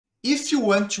If you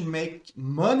want to make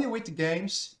money with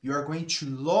games, you are going to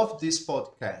love this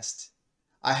podcast.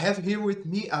 I have here with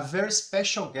me a very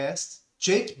special guest,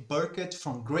 Jake Birkett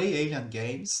from Grey Alien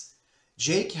Games.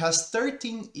 Jake has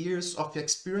 13 years of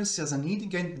experience as an indie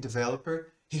game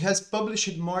developer. He has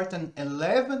published more than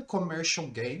 11 commercial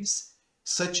games,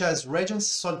 such as Regents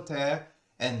Solitaire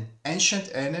and Ancient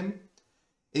Enemy.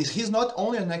 He's not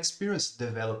only an experienced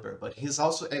developer, but he's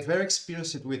also a very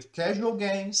experienced with casual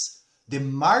games, the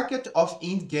market of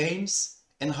indie games,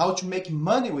 and how to make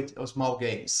money with small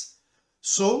games.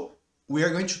 So we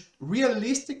are going to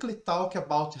realistically talk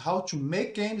about how to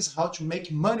make games, how to make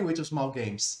money with small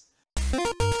games.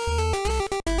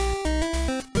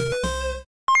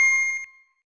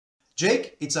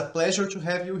 Jake, it's a pleasure to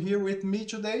have you here with me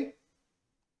today.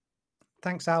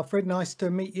 Thanks, Alfred. Nice to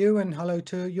meet you, and hello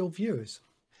to your viewers.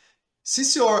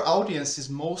 Since your audience is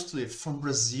mostly from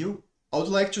Brazil, I would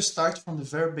like to start from the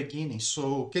very beginning.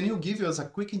 So can you give us a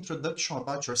quick introduction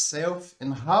about yourself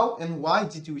and how and why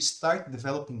did you start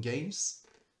developing games?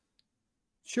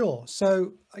 Sure.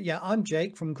 So, yeah, I'm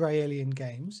Jake from Grey Alien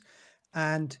Games,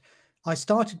 and I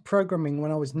started programming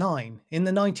when I was 9 in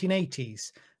the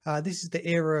 1980s. This is the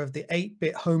era of the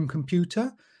 8-bit home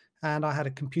computer, and I had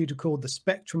a computer called the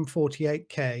Spectrum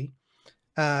 48K,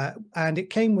 and it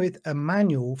came with a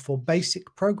manual for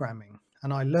basic programming.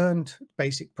 And I learned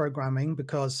basic programming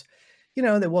because,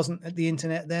 there wasn't the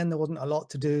internet then, there wasn't a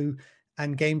lot to do,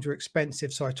 and games were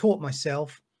expensive. So I taught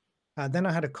myself. Then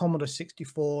I had a Commodore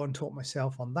 64 and taught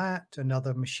myself on that and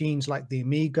other machines like the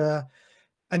Amiga,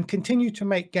 and continued to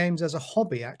make games as a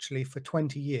hobby actually for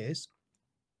 20 years.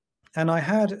 And I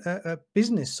had a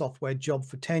business software job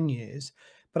for 10 years,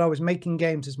 but I was making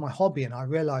games as my hobby, and I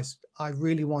realized I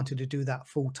really wanted to do that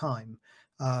full time.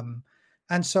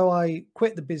 And so I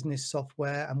quit the business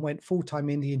software and went full-time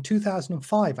indie in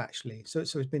 2005, actually. So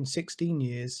it's been 16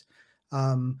 years,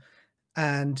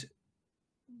 and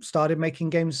started making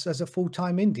games as a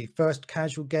full-time indie. First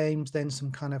casual games, then some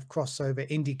kind of crossover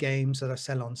indie games that I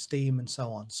sell on Steam and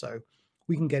so on. So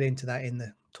we can get into that in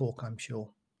the talk, I'm sure.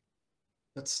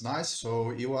 That's nice.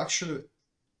 So you actually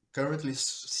currently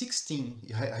 16,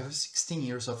 you have 16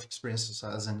 years of experience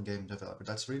as a game developer.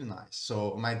 That's really nice.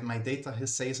 So my data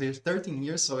says here 13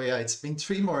 years. So yeah, it's been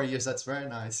 3 more years. That's very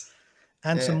nice.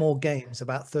 And some more games,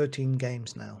 about 13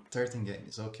 games now. 13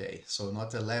 games, okay. So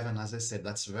not 11, as I said.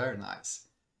 That's very nice.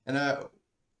 And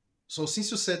so since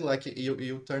you said like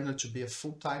you turned out to be a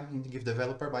full-time indie game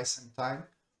developer by some time,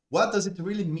 what does it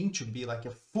really mean to be like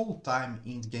a full-time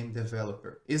indie game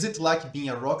developer? Is it like being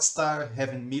a rock star,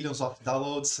 having millions of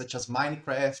downloads such as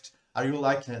Minecraft? Are you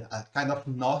like a kind of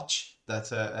Notch that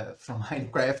from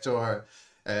Minecraft, or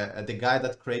the guy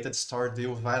that created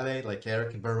Stardew Valley, like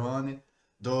Eric Barone?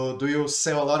 Do you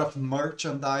sell a lot of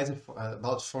merchandise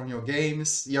from your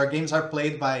games? Your games are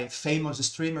played by famous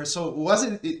streamers. So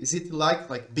is it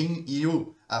like being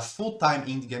you, a full-time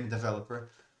indie game developer?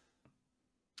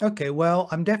 Okay, well,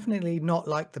 I'm definitely not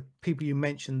like the people you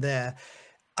mentioned there.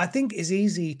 I think it's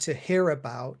easy to hear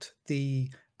about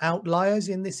the outliers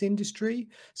in this industry.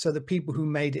 So the people who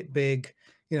made it big,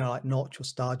 like Notch or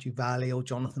Stardew Valley or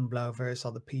Jonathan Blow, various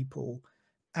other people.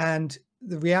 And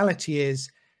the reality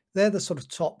is they're the sort of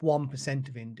top 1%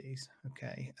 of indies.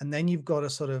 Okay. And then you've got a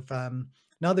sort of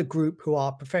another group who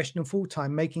are professional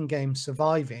full-time making games,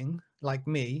 surviving like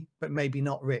me, but maybe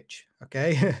not rich.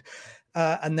 Okay.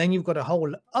 And then you've got a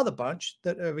whole other bunch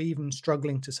that are even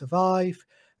struggling to survive,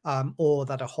 or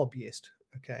that are hobbyists.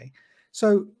 Okay.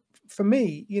 So for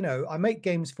me, I make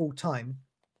games full time.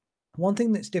 One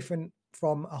thing that's different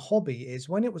from a hobby is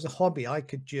when it was a hobby, I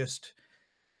could just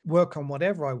work on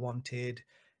whatever I wanted,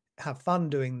 have fun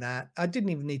doing that. I didn't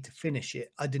even need to finish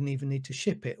it. I didn't even need to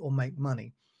ship it or make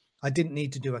money. I didn't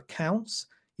need to do accounts.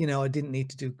 I didn't need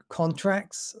to do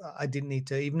contracts. I didn't need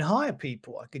to even hire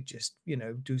people. I could just,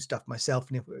 do stuff myself.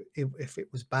 And if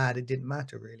it was bad, it didn't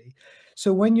matter really.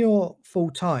 So when you're full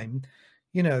time,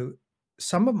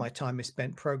 some of my time is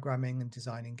spent programming and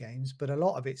designing games, but a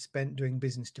lot of it's spent doing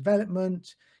business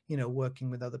development, working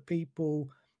with other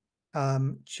people,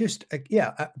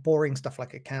 boring stuff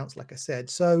like accounts, like I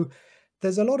said. So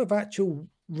there's a lot of actual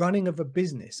running of a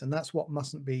business, and that's what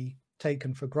mustn't be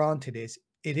taken for granted.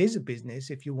 It is a business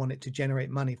if you want it to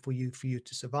generate money for you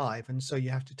to survive. And so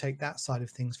you have to take that side of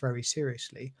things very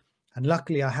seriously. And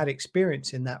luckily I had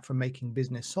experience in that from making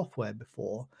business software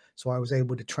before. So I was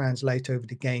able to translate over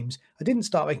to games. I didn't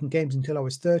start making games until I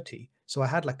was 30. So I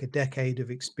had like a decade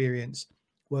of experience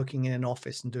working in an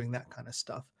office and doing that kind of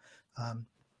stuff. But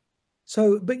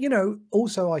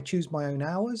also I choose my own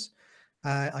hours.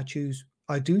 I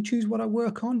do choose what I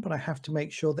work on, but I have to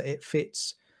make sure that it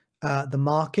fits the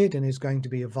market and is going to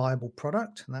be a viable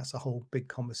product. And that's a whole big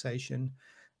conversation.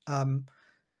 Um,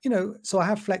 so I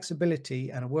have flexibility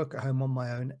and I work at home on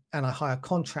my own and I hire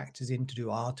contractors in to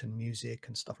do art and music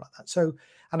and stuff like that. So,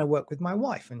 and I work with my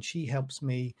wife and she helps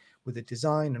me with the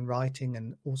design and writing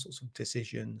and all sorts of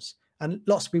decisions. And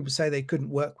lots of people say they couldn't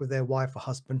work with their wife or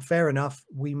husband. Fair enough.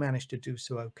 We managed to do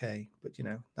so okay. But,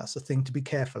 that's a thing to be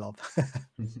careful of.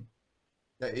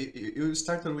 Yeah, you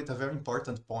started with a very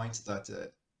important point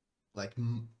that like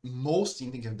most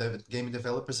indie game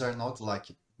developers are not like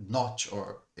Notch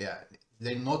or yeah,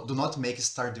 they not do not make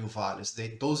Stardew Valleys.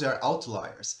 Those are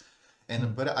outliers.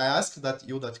 And but I asked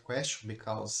that question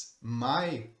because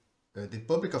the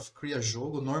public of Cria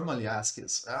Jogo normally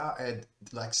asks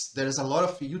like there's a lot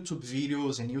of YouTube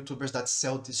videos and YouTubers that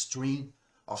sell this dream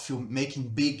of you making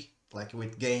big like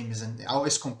with games and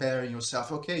always comparing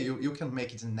yourself. Okay, you can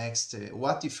make the next.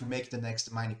 What if you make the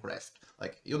next Minecraft?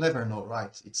 Like you never know,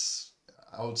 right?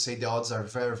 I would say the odds are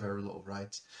very very low,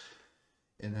 right?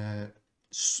 And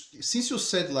since you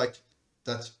said like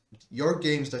that your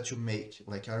games that you make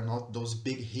like are not those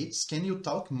big hits, can you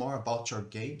talk more about your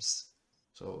games?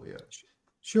 So yeah.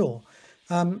 Sure.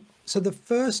 So the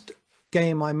first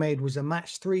game I made was a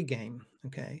match 3 game.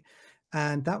 Okay.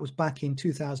 And that was back in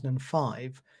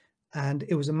 2005. And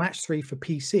it was a match 3 for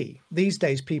PC. These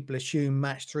days, people assume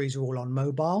match 3s are all on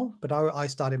mobile, but I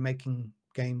started making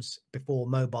games before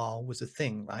mobile was a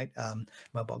thing, right?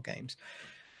 Mobile games.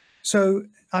 So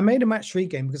I made a match 3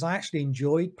 game because I actually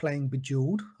enjoyed playing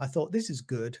Bejeweled. I thought this is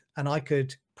good. And I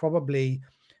could probably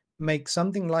make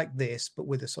something like this, but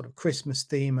with a sort of Christmas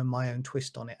theme and my own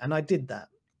twist on it. And I did that.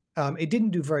 It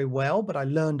didn't do very well, but I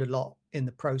learned a lot in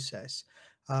the process.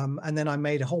 And then I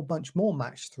made a whole bunch more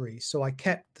match 3. So I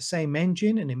kept the same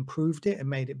engine and improved it and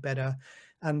made it better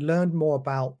and learned more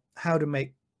about how to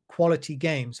make quality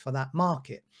games for that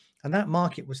market. And that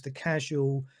market was the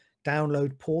casual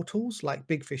download portals like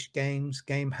Big Fish Games,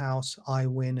 Gamehouse,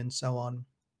 iWin, and so on.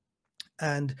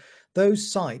 And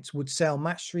those sites would sell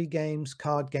match 3 games,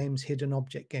 card games, hidden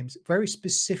object games, very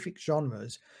specific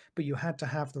genres, but you had to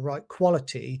have the right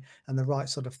quality and the right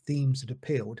sort of themes that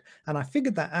appealed. And I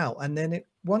figured that out. And then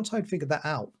once I'd figured that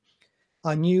out,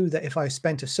 I knew that if I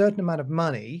spent a certain amount of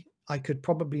money, I could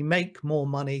probably make more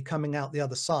money coming out the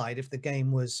other side if the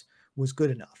game was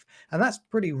good enough. And that's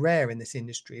pretty rare in this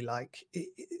industry. Like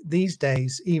these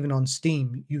days, even on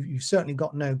Steam, you've certainly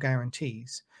got no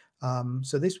guarantees.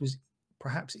 So this was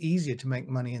perhaps easier to make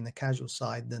money in the casual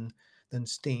side than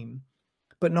Steam.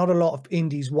 But not a lot of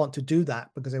indies want to do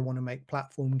that because they want to make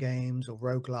platform games or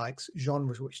roguelikes,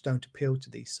 genres which don't appeal to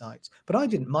these sites. But I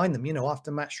didn't mind them.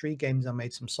 After match 3 games, I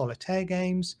made some solitaire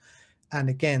games. And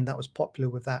again, that was popular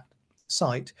with that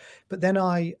site. But then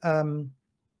I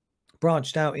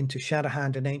branched out into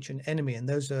Shadowhand and Ancient Enemy, and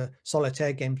those are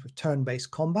solitaire games with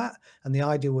turn-based combat, and the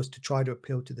idea was to try to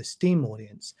appeal to the Steam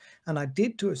audience, and I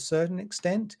did to a certain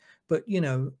extent, but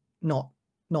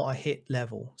not a hit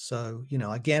level. So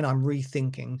again, I'm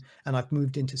rethinking, and I've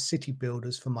moved into city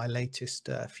builders for my latest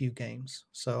few games.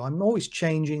 So I'm always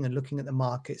changing and looking at the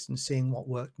markets and seeing what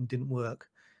worked and didn't work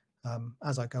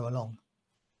as I go along.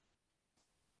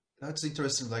 That's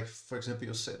interesting. Like, for example,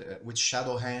 you said with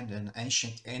Shadowhand and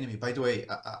Ancient Enemy. By the way,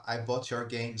 I bought your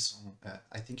games on,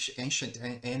 I think Ancient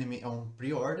Enemy on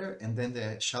pre-order, and then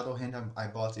the Shadowhand I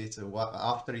bought it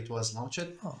after it was launched.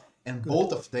 Oh, and good.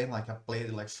 Both of them, like I played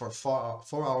like for 4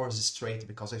 hours straight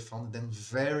because I found them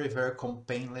very, very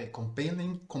compelling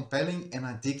and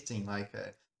addicting. Like,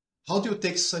 how do you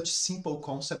take such simple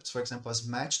concepts, for example, as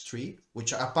match 3,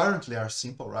 which apparently are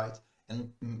simple, right?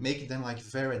 And make them like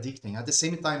very addicting. At the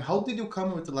same time, how did you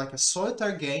come with like a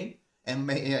solitaire game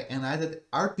and added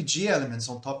RPG elements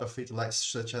on top of it, like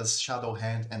such as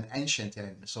Shadowhand and Ancient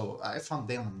Enemy? So I found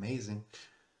them amazing.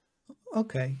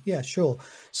 Okay, yeah, sure.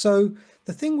 So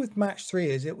the thing with match 3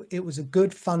 is it was a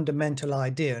good fundamental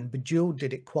idea, and Bejeweled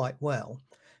did it quite well.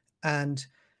 And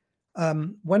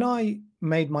when I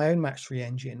made my own match 3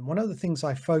 engine, one of the things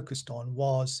I focused on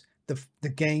was the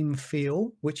game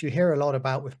feel, which you hear a lot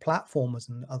about with platformers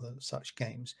and other such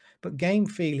games. But game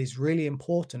feel is really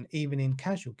important even in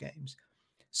casual games.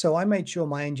 So I made sure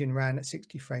my engine ran at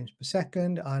 60 frames per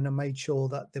second, and I made sure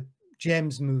that the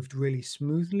gems moved really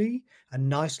smoothly and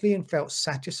nicely and felt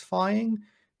satisfying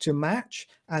to match,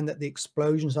 and that the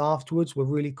explosions afterwards were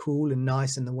really cool and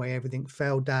nice, and the way everything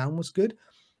fell down was good.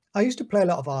 I used to play a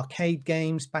lot of arcade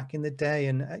games back in the day,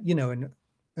 and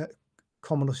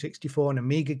Commodore 64 and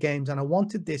Amiga games, and I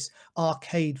wanted this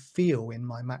arcade feel in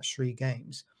my match 3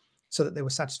 games so that they were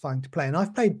satisfying to play. And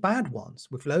I've played bad ones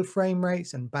with low frame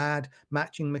rates and bad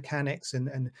matching mechanics,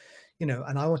 and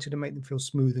I wanted to make them feel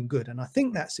smooth and good, and I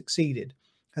think that succeeded.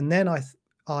 And then I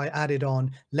added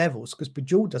on levels, because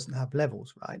Bejeweled doesn't have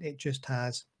levels, right? It just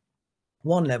has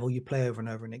one level you play over and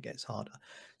over and it gets harder.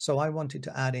 So I wanted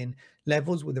to add in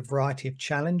levels with a variety of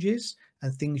challenges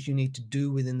and things you need to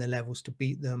do within the levels to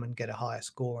beat them and get a higher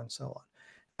score and so on.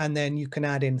 And then you can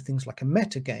add in things like a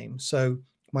meta game. So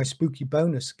my spooky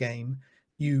bonus game,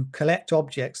 you collect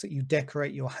objects that you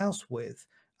decorate your house with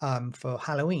for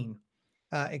Halloween,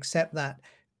 except that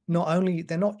not only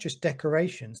they're not just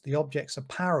decorations, the objects are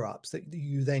power-ups that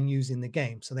you then use in the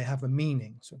game. So they have a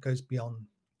meaning. So it goes beyond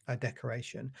a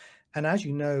decoration. And as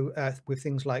you know, with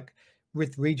things like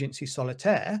with Regency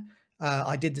Solitaire,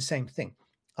 I did the same thing.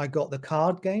 I got the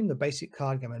card game, the basic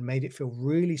card game, and made it feel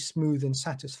really smooth and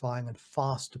satisfying and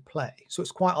fast to play. So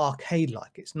it's quite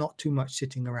arcade-like. It's not too much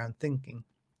sitting around thinking.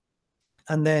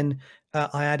 And then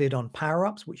I added on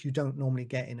power-ups, which you don't normally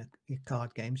get in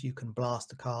card games. You can blast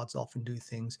the cards off and do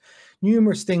things,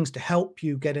 numerous things to help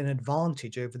you get an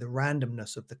advantage over the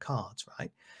randomness of the cards,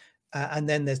 right? And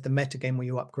then there's the meta game where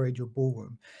you upgrade your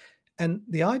ballroom. And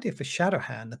the idea for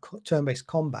Shadowhand, the turn-based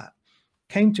combat,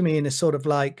 came to me in a sort of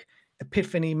like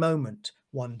epiphany moment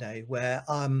one day where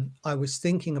I was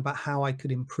thinking about how I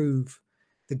could improve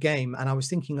the game. And I was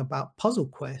thinking about Puzzle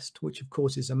Quest, which of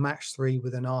course is a match 3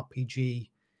 with an RPG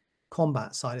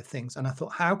combat side of things. And I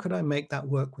thought, how could I make that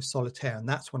work with Solitaire? And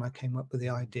that's when I came up with the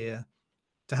idea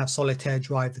to have Solitaire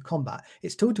drive the combat.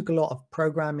 It still took a lot of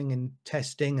programming and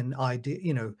testing and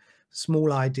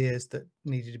small ideas that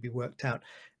needed to be worked out.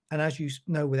 And as you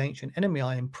know, with Ancient Enemy,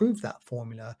 I improved that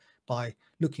formula by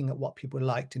looking at what people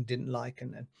liked and didn't like.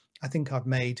 And I think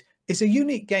it's a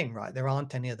unique game, right? There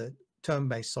aren't any other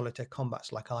turn-based solitaire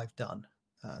combats like I've done.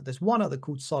 There's one other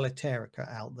called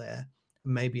Solitairica out there,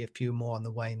 and maybe a few more on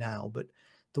the way now, but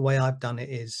the way I've done it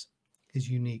is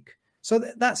unique. So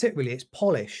that's it really. It's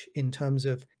polish in terms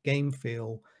of game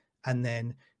feel, and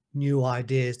then new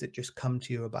ideas that just come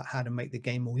to you about how to make the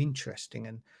game more interesting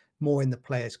and more in the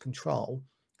player's control.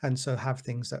 And so have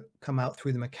things that come out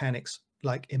through the mechanics,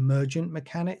 like emergent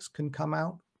mechanics can come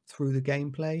out through the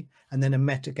gameplay, and then a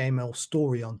meta game or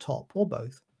story on top, or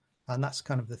both. And that's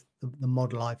kind of the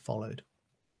model I followed.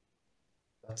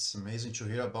 That's amazing to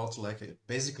hear about. Like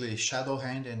basically,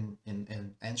 Shadowhand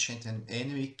and Ancient and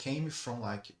Enemy came from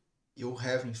like you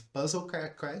having puzzle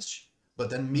quest, but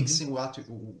then mixing with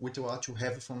what you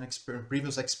have from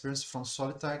previous experience from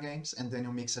solitaire games, and then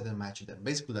you mix it and match them.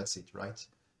 Basically, that's it, right?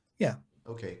 Yeah.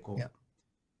 Okay, cool. Yeah.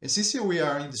 And since we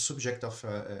are in the subject of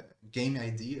game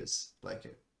ideas,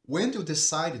 like when you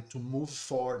decided to move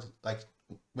forward, like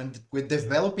when we're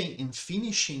developing and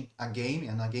finishing a game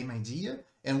and a game idea,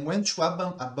 and when to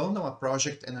abandon a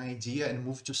project and idea and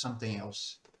move to something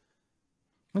else?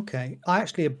 Okay, I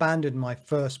actually abandoned my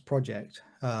first project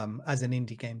as an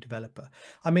indie game developer.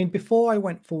 I mean, before I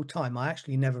went full time, I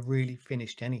actually never really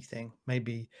finished anything,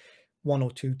 maybe one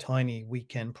or two tiny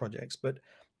weekend projects, but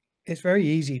it's very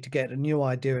easy to get a new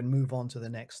idea and move on to the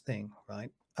next thing,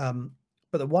 right?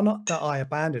 But the one that I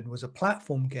abandoned was a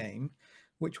platform game,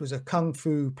 which was a kung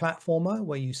fu platformer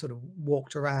where you sort of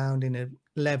walked around in a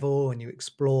level and you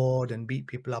explored and beat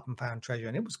people up and found treasure.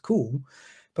 And it was cool.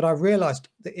 But I realized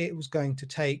that it was going to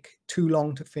take too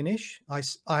long to finish. I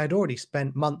had already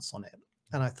spent months on it.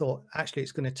 And I thought, actually,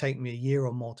 it's going to take me a year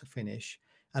or more to finish.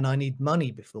 And I need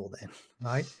money before then,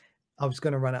 right? I was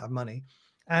going to run out of money.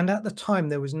 And at the time,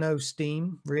 there was no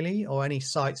Steam really or any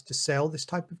sites to sell this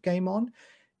type of game on.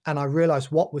 And I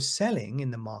realized what was selling in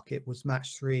the market was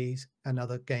match threes and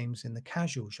other games in the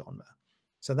casual genre.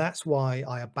 So that's why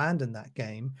I abandoned that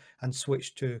game and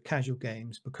switched to casual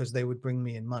games, because they would bring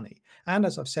me in money. And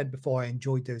as I've said before, I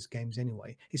enjoyed those games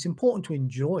anyway. It's important to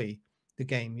enjoy the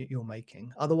game that you're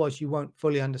making. Otherwise, you won't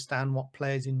fully understand what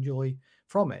players enjoy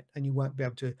from it. And you won't be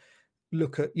able to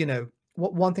look at,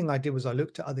 one thing I did was I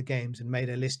looked at other games and made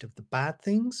a list of the bad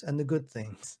things and the good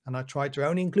things. And I tried to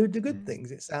only include the good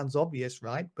things. It sounds obvious,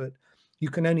 right? But you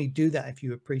can only do that if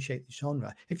you appreciate the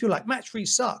genre. If you're like, match three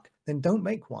suck, then don't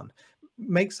make one.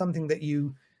 Make something that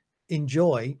you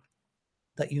enjoy,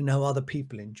 that other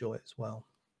people enjoy as well.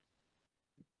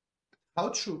 How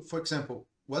to, for example,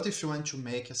 what if you want to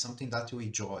make something that you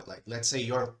enjoy? Like, let's say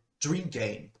your dream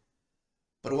game.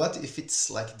 But what if it's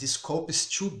like the scope is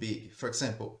too big? For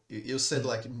example, you said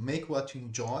like make what you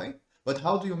enjoy, but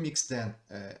how do you mix them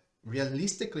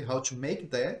realistically? How to make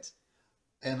that,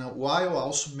 and while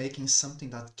also making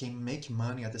something that can make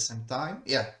money at the same time?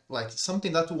 Yeah, like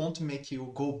something that won't make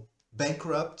you go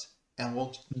bankrupt and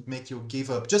won't make you give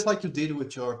up, just like you did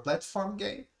with your platform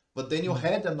game. But then you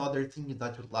had another thing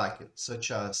that you liked,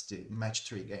 such as the match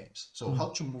three games. So how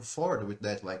to move forward with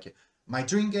that? Like my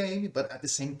dream game, but at the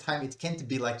same time, it can't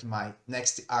be like my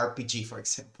next RPG, for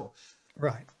example.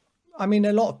 Right. I mean,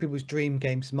 a lot of people's dream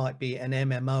games might be an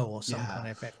MMO or some Yeah. kind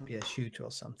of FPS shooter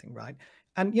or something, right?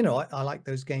 And I like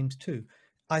those games too.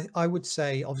 I would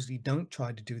say obviously don't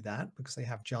try to do that because they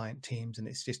have giant teams and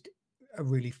it's just a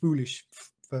really foolish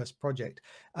first project.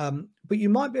 But you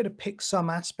might be able to pick some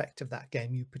aspect of that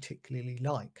game you particularly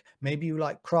like. Maybe you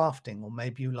like crafting, or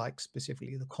maybe you like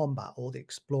specifically the combat or the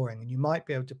exploring, and you might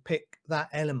be able to pick that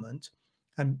element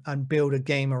and build a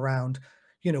game around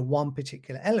one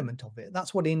particular element of it.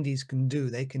 That's what indies can do.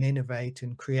 They can innovate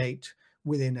and create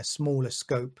within a smaller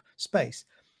scope space.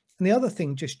 And the other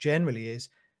thing just generally is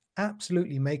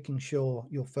absolutely making sure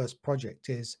your first project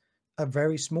is a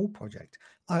very small project.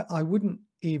 I wouldn't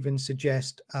even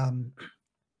suggest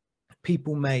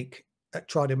people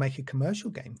try to make a commercial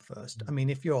game first. I mean,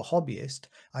 if you're a hobbyist,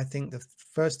 I think the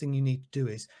first thing you need to do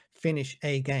is finish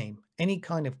a game, any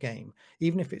kind of game,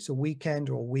 even if it's a weekend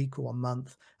or a week or a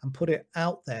month, and put it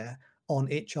out there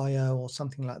on itch.io or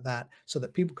something like that so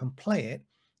that people can play it,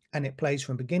 and it plays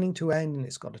from beginning to end, and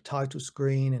it's got a title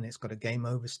screen and it's got a game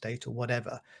over state or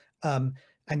whatever.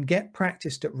 And get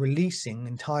practiced at releasing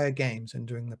entire games and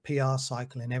doing the PR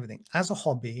cycle and everything as a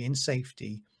hobby in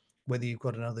safety. Whether you've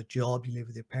got another job, you live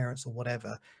with your parents or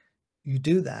whatever, you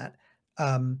do that,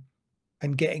 and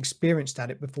get experienced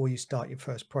at it before you start your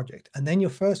first project. And then your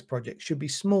first project should be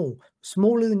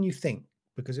smaller than you think,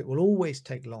 because it will always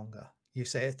take longer. You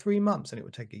say 3 months and it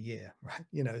would take a year,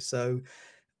 right? So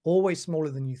always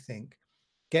smaller than you think.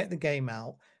 Get the game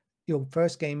out. Your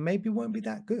first game maybe won't be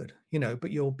that good,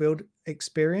 but you'll build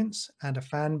experience and a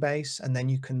fan base, and then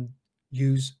you can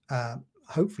use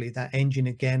hopefully that engine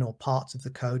again or parts of the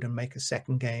code and make a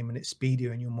second game, and it's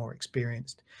speedier and you're more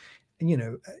experienced.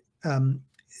 And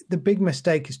the big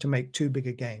mistake is to make too big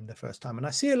a game the first time, and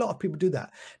I see a lot of people do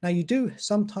that. Now, you do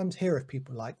sometimes hear of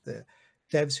people like the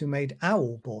devs who made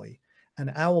Owlboy, and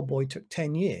Owlboy took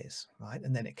 10 years, right?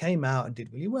 And then it came out and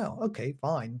did really well. Okay,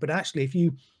 fine. But actually, if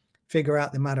you figure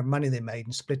out the amount of money they made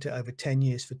and split it over 10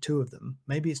 years for 2 of them,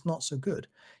 maybe it's not so good.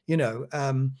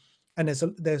 And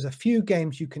there's a few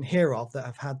games you can hear of that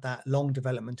have had that long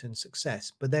development and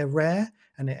success, but they're rare,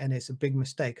 and it's a big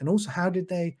mistake. And also, how did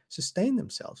they sustain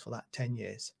themselves for that 10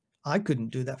 years? I couldn't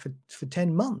do that for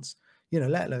 10 months,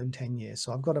 let alone 10 years.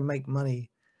 So I've got to make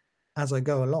money as I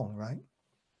go along, right?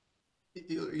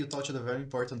 You touched on a very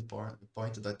important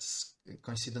point that's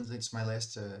coincidentally it's my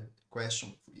last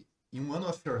question. In one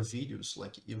of your videos,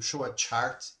 like you show a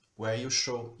chart where you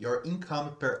show your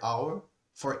income per hour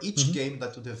for each game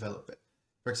that you develop.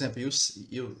 For example,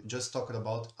 you just talked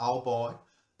about Owlboy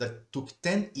that took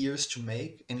 10 years to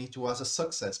make and it was a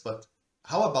success. But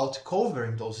how about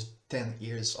covering those 10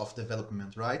 years of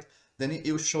development, right? Then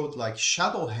you showed like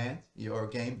Shadowhand, your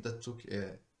game that took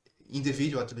in the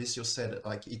video, at least you said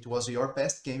like it was your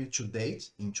best game to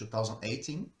date in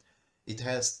 2018. It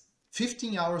has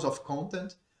 15 hours of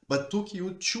content, but took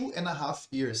you 2.5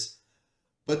 years.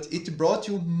 But it brought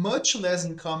you much less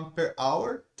income per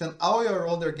hour than all your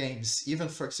other games, even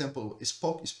for example,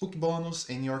 Spook Bonus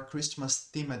and your Christmas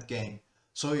themed game.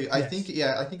 So I think,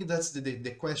 yeah, I think that's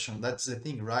the question. That's the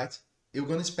thing, right? You're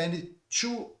going to spend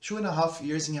 2.5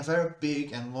 years in a very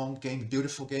big and long game,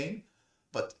 beautiful game,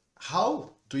 but how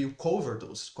do you cover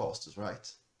those costs,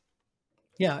 right?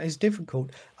 Yeah, it's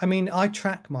difficult. I mean, I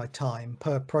track my time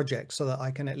per project so that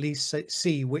I can at least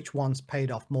see which ones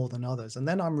paid off more than others. And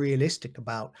then I'm realistic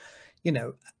about,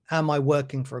 am I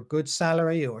working for a good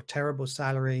salary or a terrible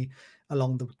salary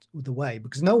along the way?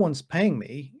 Because no one's paying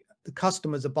me. The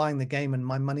customers are buying the game and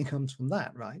my money comes from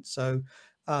that, right? So,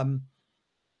 and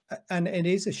it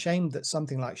is a shame that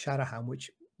something like Shadowhand, which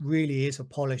really is a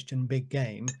polished and big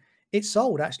game, it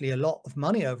sold actually a lot of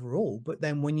money overall. But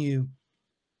then when you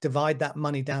divide that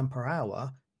money down per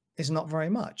hour, it's not very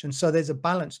much. And so there's a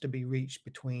balance to be reached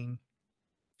between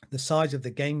the size of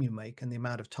the game you make and the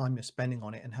amount of time you're spending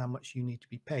on it and how much you need to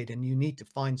be paid. And you need to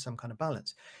find some kind of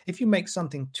balance. If you make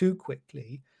something too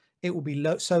quickly, it will be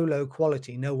so low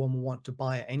quality, no one will want to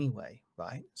buy it anyway,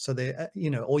 right? So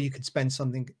or you could spend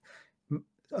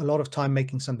a lot of time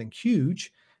making something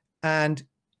huge and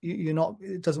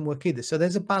it doesn't work either. So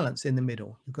there's a balance in the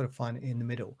middle. You've got to find it in the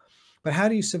middle. But how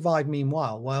do you survive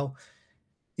meanwhile? Well,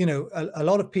 a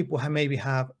lot of people maybe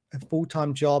have a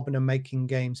full-time job and are making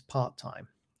games part-time,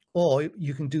 or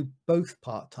you can do both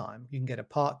part-time. You can get a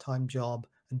part-time job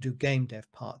and do game dev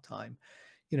part-time.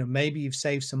 Maybe you've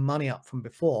saved some money up from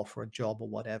before for a job or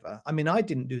whatever. I mean, I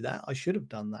didn't do that. I should have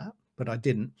done that, but I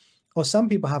didn't. Or some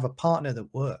people have a partner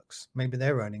that works. Maybe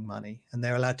they're earning money and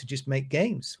they're allowed to just make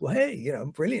games. Well, hey,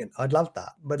 brilliant. I'd love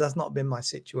that, but that's not been my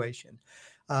situation.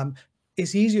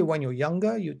 It's easier when you're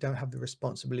younger. You don't have the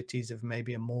responsibilities of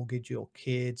maybe a mortgage or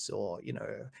kids or, you know,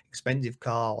 expensive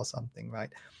car or something,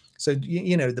 right? So,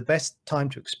 you know, the best time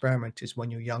to experiment is when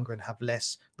you're younger and have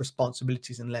less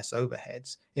responsibilities and less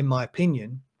overheads, in my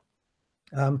opinion.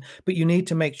 But you need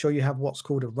to make sure you have what's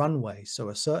called a runway, so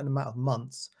a certain amount of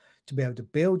months to be able to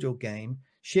build your game,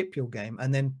 ship your game,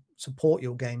 and then support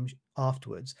your game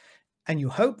afterwards. And you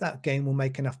hope that game will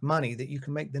make enough money that you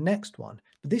can make the next one.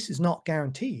 But this is not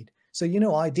guaranteed. So, you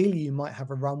know, ideally you might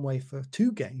have a runway for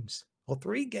 2 games or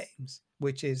 3 games,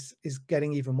 which is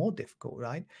getting even more difficult,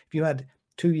 right? If you had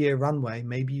 2-year runway,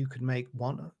 maybe you could make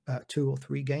 2 or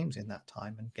 3 games in that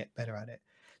time and get better at it.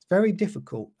 It's very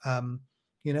difficult.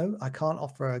 You know, I can't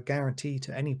offer a guarantee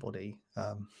to anybody.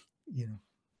 You know,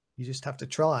 you just have to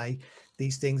try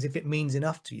these things if it means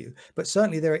enough to you. But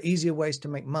certainly there are easier ways to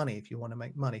make money if you want to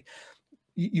make money.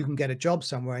 You can get a job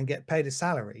somewhere and get paid a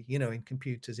salary, you know, in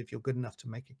computers if you're good enough to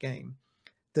make a game.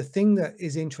 The thing that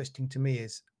is interesting to me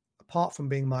is, apart from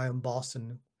being my own boss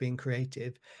and being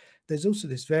creative, there's also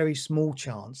this very small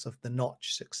chance of the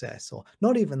notch success, or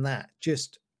not even that,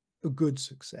 just a good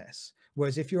success.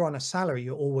 Whereas if you're on a salary,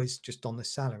 you're always just on the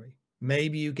salary.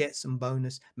 Maybe you get some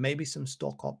bonus, maybe some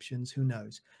stock options, who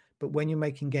knows? But when you're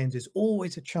making games, there's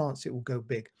always a chance it will go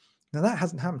big. Now, that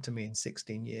hasn't happened to me in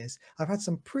 16 years. I've had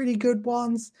some pretty good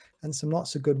ones and some not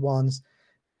so good ones.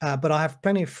 But I have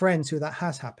plenty of friends who that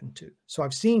has happened to. So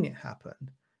I've seen it happen.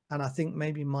 And I think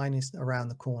maybe mine is around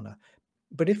the corner.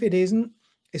 But if it isn't,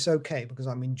 it's okay because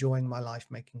I'm enjoying my life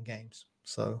making games.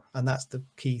 So, and that's the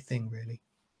key thing, really.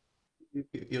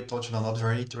 You touched on another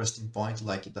very interesting point,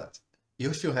 like that.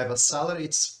 If you have a salary,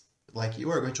 it's like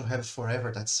you are going to have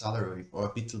forever that salary, or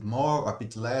a bit more, or a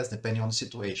bit less, depending on the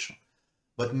situation.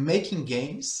 But making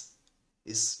games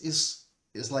is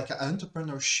like an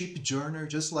entrepreneurship journey,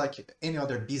 just like any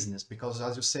other business, because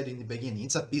as you said in the beginning,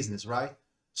 it's a business, right?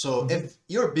 So if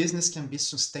your business can be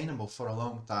sustainable for a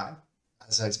long time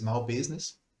as a small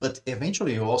business, but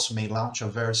eventually you also may launch a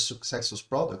very successful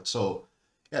product. So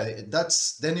yeah,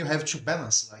 that's then you have to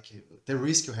balance like the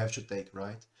risk you have to take,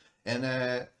 right? And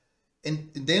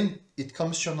and then it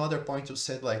comes to another point you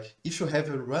said, like if you have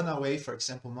a runaway, for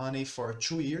example, money for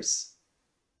 2 years,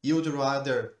 you'd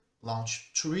rather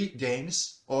launch 3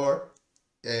 games, or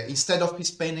instead of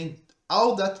spending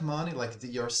all that money, like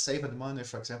your saved money,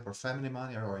 for example, family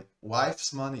money or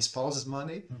wife's money, spouse's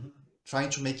money, trying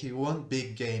to make it one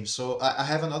big game. So I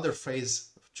have another phrase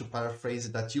to paraphrase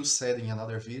it that you said in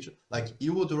another video, like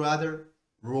you would rather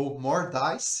roll more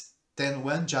dice than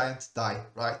one giant die,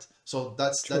 right? So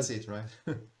that's it,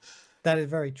 right? That is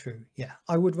very true. Yeah,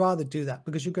 I would rather do that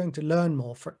because you're going to learn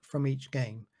more from each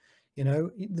game. You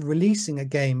know, releasing a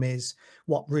game is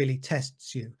what really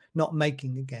tests you, not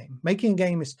making a game. Making a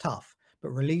game is tough, but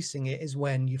releasing it is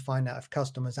when you find out if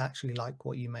customers actually like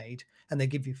what you made and they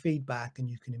give you feedback and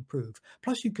you can improve.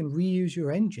 Plus, you can reuse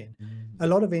your engine. A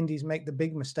lot of indies make the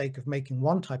big mistake of making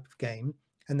one type of game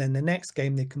and then the next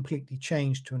game they completely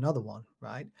change to another one,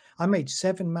 right? I made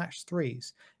 7 match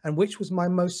 3s, and which was my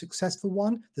most successful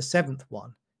one? The 7th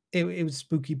one. It was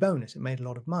Spooky Bonus. It made a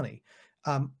lot of money.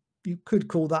 You could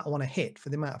call that one a hit for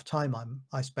the amount of time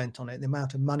I spent on it. The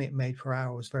amount of money it made per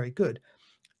hour was very good.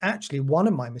 Actually, one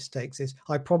of my mistakes is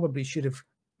I probably should have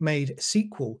made a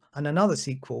sequel and another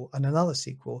sequel and another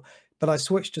sequel, but I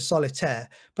switched to Solitaire.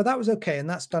 But that was okay, and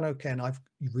that's done okay, and I've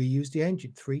reused the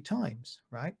engine 3 times,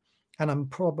 right? And I'm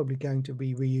probably going to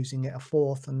be reusing it a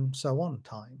 4th and so on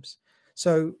times.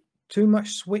 So too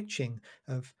much switching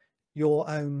of your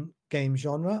own game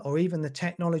genre or even the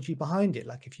technology behind it.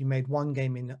 Like if you made one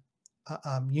game in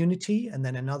Unity and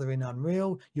then another in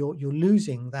Unreal, you're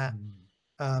losing that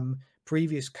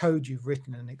previous code you've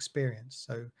written and experienced.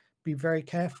 So be very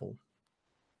careful.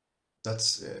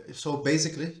 That's so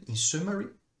basically, in summary,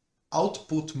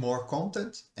 output more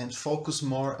content and focus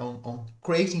more on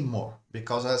creating more,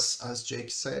 because as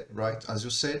Jake said, right, as you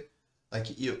said,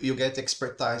 like you get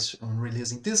expertise on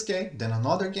releasing this game, then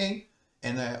another game,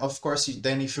 and of course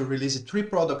then if you release 3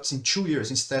 products in 2 years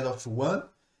instead of one,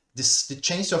 the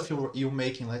chance of you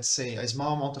making, let's say, a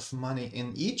small amount of money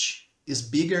in each is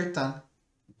bigger than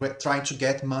trying to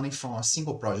get money from a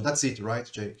single project. That's it, right,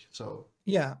 Jake? So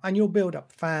yeah, and you'll build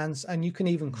up fans and you can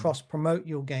even cross promote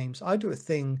your games. I do a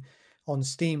thing on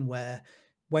Steam where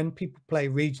when people play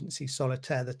Regency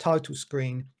Solitaire, the title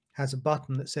screen has a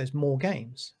button that says more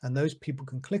games, and those people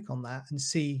can click on that and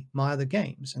see my other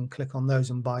games and click on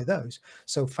those and buy those.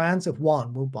 So fans of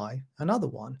one will buy another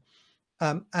one.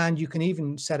 And you can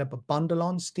even set up a bundle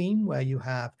on Steam where you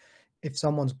have, if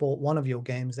someone's bought one of your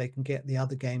games, they can get the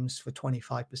other games for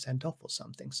 25% off or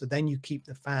something. So then you keep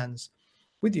the fans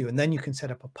with you. And then you can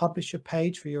set up a publisher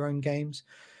page for your own games.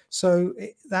 So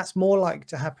that's more likely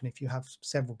to happen if you have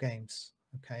several games.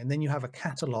 Okay. And then you have a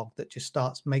catalog that just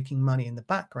starts making money in the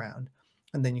background.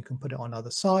 And then you can put it on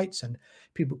other sites and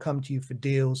people come to you for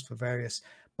deals for various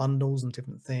bundles and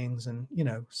different things. And, you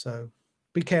know, so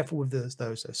be careful with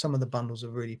those. Some of the bundles are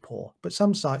really poor, but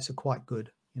some sites are quite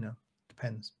good, you know,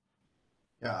 depends.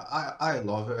 Yeah, I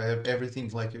love everything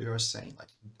like you're saying. Like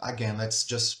again, let's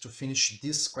just to finish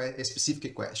this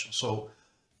specific question. So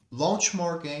launch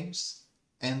more games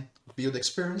and build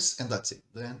experience, and that's it.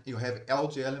 Then you have all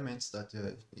the elements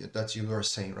that you were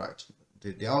saying, right?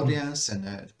 The audience and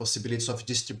the possibilities of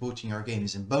distributing your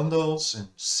games in bundles and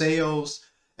sales,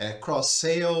 cross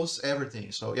sales,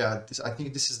 everything. So yeah, I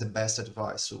think this is the best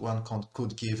advice one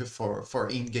could give for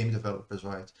in-game developers,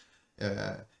 right?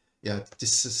 Yeah,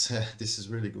 this is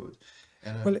really good.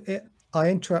 And Well, I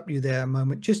interrupt you there a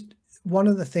moment. Just one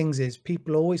of the things is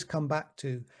people always come back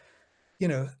to, you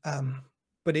know,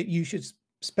 but you should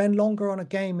spend longer on a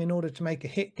game in order to make a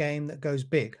hit game that goes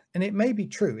big. And it may be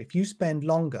true. If you spend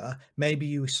longer, maybe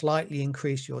you slightly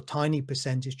increase your tiny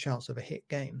percentage chance of a hit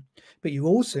game, but you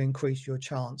also increase your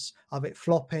chance of it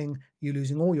flopping, you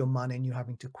losing all your money and you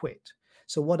having to quit.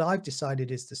 So what I've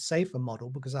decided is the safer model,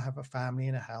 because I have a family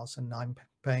and a house and I'm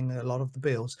paying a lot of the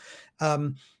bills.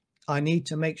 I need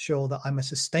to make sure that I'm a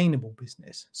sustainable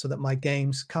business so that my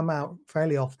games come out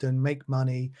fairly often, make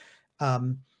money,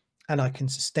 and I can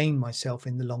sustain myself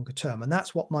in the longer term. And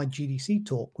that's what my GDC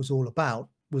talk was all about,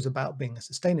 being a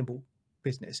sustainable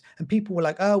business. And people were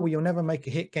like, oh, well, you'll never make a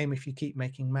hit game if you keep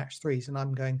making match threes. And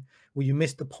I'm going, well, you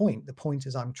missed the point. The point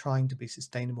is I'm trying to be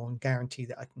sustainable and guarantee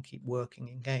that I can keep working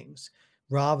in games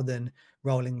rather than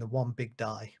rolling the one big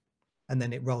die and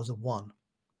then it rolls a one.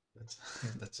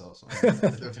 That's awesome. A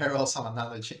very awesome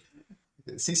analogy.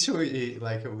 Since we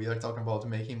are talking about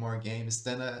making more games,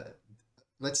 then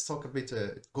let's talk a bit.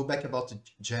 Go back about the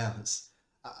genres.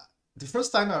 The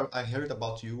first time I heard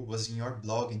about you was in your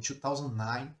blog in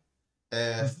 2009,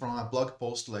 from a blog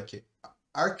post like,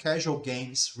 "Are casual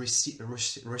games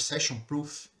recession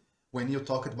proof?" When you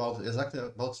talked about exactly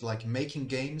about like making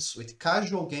games with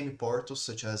casual game portals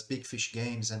such as Big Fish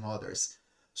Games and others.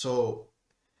 So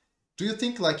do you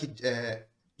think like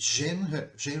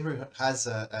genre has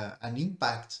an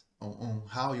impact on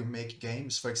how you make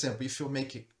games? For example, if you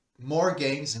make more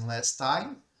games in less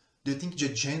time, do you think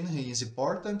the genre is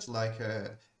important? Like,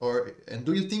 and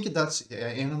do you think that's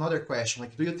in another question?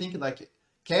 Like, do you think like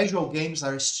casual games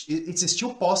it's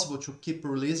still possible to keep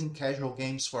releasing casual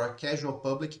games for a casual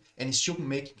public and still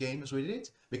make games with it?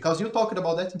 Because you talked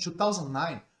about that in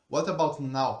 2009. What about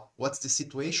now? What's the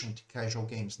situation with casual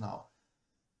games now?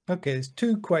 Okay, there's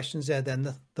two questions there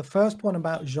then. The first one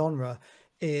about genre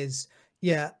is,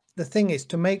 yeah, the thing is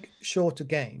to make shorter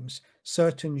games,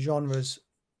 certain genres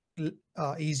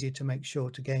are easier to make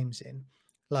shorter games in.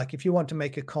 Like if you want to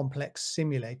make a complex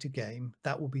simulator game,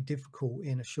 that will be difficult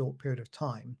in a short period of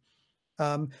time.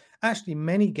 Actually,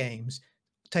 many games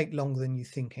take longer than you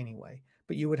think anyway,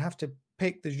 but you would have to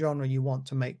pick the genre you want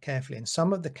to make carefully. And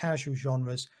some of the casual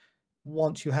genres,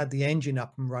 once you had the engine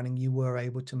up and running, you were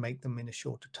able to make them in a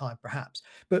shorter time, perhaps.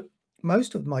 But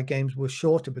most of my games were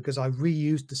shorter because I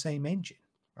reused the same engine,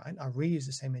 right? I reused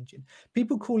the same engine.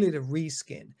 People call it a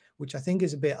reskin, which I think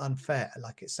is a bit unfair.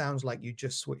 Like it sounds like you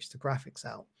just switched the graphics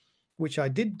out, which I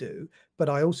did do, but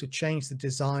I also changed the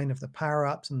design of the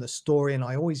power-ups and the story, and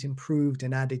I always improved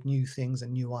and added new things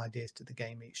and new ideas to the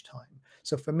game each time.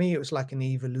 So for me, it was like an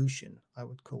evolution, I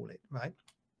would call it, right?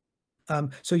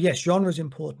 So yes, genre is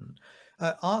important.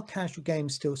 Are casual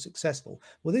games still successful?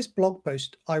 Well, this blog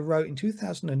post I wrote in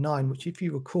 2009, which if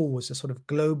you recall was a sort of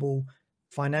global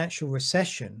financial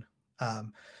recession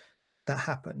that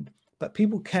happened, but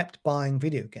people kept buying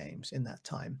video games in that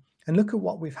time. And look at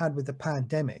what we've had with the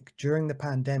pandemic. During the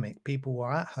pandemic, people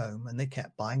were at home and they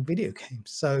kept buying video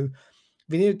games. So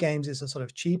video games is a sort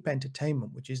of cheap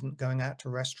entertainment, which isn't going out to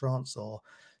restaurants or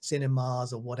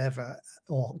cinemas or whatever,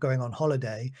 or going on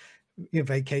holiday,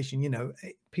 vacation.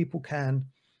 People can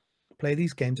play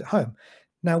these games at home.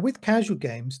 Now, with casual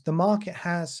games, the market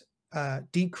has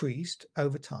decreased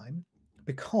over time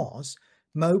because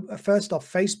first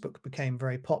off, Facebook became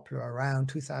very popular around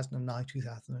 2009,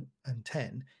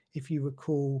 2010. If you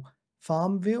recall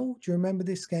Farmville, do you remember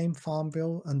this game,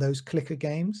 Farmville, and those clicker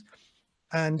games?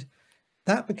 And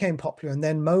that became popular, and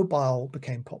then mobile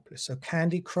became popular. So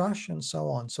Candy Crush and so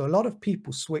on. So a lot of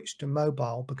people switched to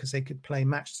mobile because they could play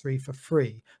Match 3 for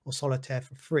free or Solitaire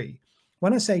for free.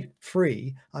 When I say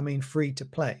free, I mean free to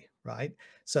play, right?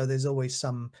 So there's always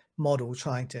some model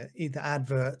trying to either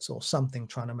adverts or something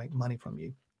trying to make money from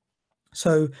you.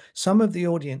 So some of the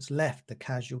audience left the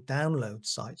casual download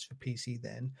sites for PC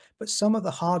then, but some of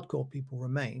the hardcore people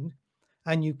remained,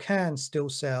 and you can still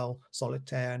sell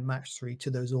solitaire and match 3 to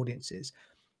those audiences.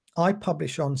 I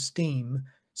publish on Steam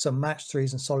some match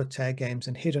 3s and solitaire games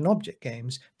and hidden object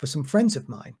games for some friends of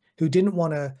mine who didn't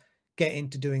want to get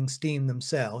into doing Steam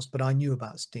themselves, but I knew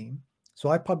about Steam. So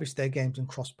I publish their games and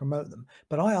cross promote them.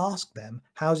 But I asked them,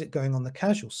 how's it going on the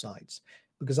casual sites?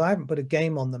 Because I haven't put a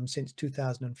game on them since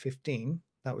 2015.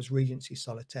 That was Regency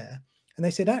Solitaire. And they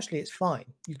said, actually, it's fine.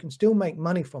 You can still make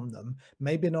money from them.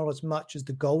 Maybe not as much as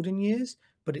the golden years,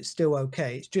 but it's still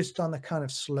okay. It's just on a kind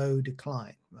of slow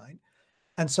decline, right?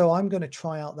 And so I'm going to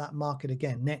try out that market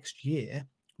again next year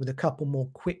with a couple more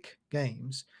quick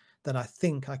games that I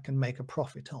think I can make a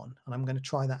profit on. And I'm going to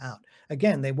try that out.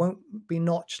 Again, they won't be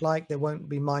Notch-like, they won't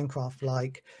be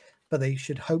Minecraft-like, but they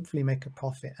should hopefully make a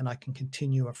profit and I can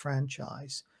continue a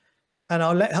franchise. And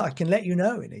I can let you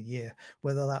know in a year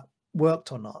whether that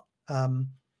worked or not.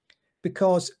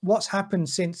 Because what's happened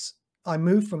since I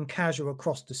moved from casual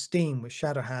across to Steam with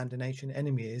Shadowhand and Ancient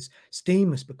Enemy is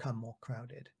Steam has become more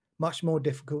crowded, much more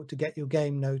difficult to get your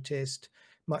game noticed,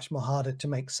 much more harder to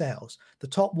make sales. The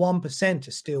top 1%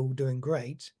 are still doing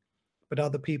great, but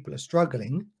other people are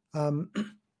struggling.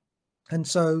 And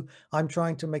so I'm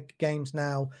trying to make games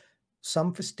now,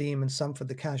 some for Steam and some for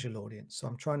the casual audience. So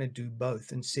I'm trying to do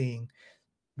both and seeing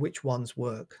which ones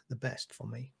work the best for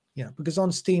me. You know, because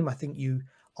on Steam, I think you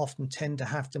often tend to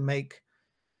have to make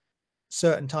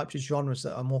certain types of genres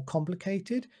that are more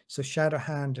complicated. So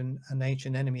Shadowhand and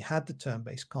Ancient Enemy had the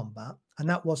turn-based combat, and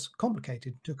that was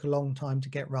complicated. It took a long time to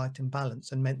get right in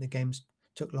balance and meant the games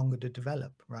took longer to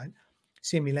develop, right?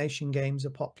 Simulation games are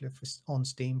popular on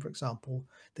Steam, for example.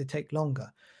 They take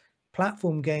longer.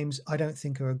 Platform games, I don't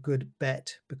think are a good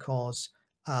bet because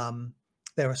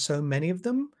there are so many of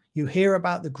them. You hear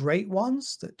about the great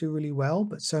ones that do really well,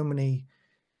 but so many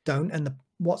don't. And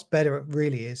what's better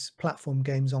really is platform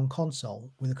games on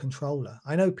console with a controller.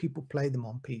 I know people play them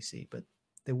on PC, but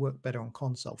they work better on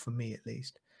console for me at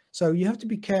least. So you have to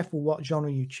be careful what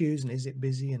genre you choose and is it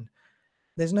busy, and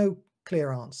there's no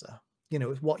clear answer. You know,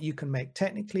 it's what you can make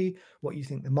technically, what you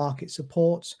think the market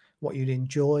supports, what you'd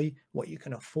enjoy, what you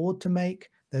can afford to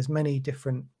make. There's many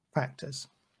different factors.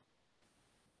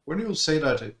 When you say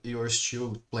that you're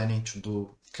still planning to do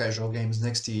casual games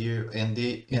next year and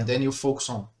then you focus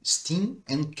on Steam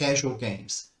and casual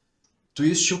games, do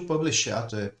you still publish at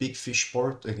the Big Fish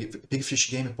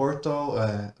Game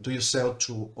portal? Do you sell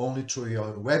to only to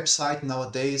your website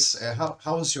nowadays?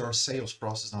 How is your sales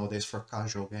process nowadays for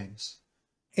casual games?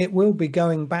 It will be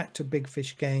going back to Big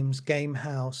Fish Games,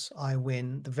 Gamehouse,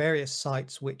 iWin, the various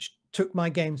sites which took my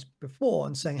games before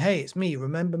and saying, hey, it's me,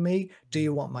 remember me? Do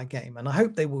you want my game? And I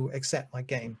hope they will accept my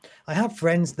game. I have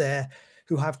friends there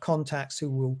who have contacts who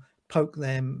will poke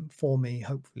them for me,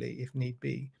 hopefully, if need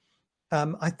be.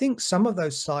 I think some of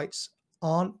those sites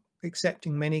aren't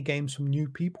accepting many games from new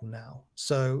people now.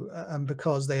 So,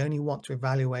 because they only want to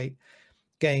evaluate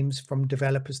games from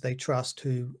developers they trust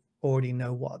who already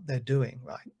know what they're doing,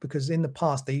 right? Because in the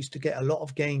past, they used to get a lot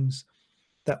of games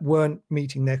that weren't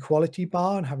meeting their quality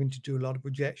bar and having to do a lot of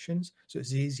rejections. So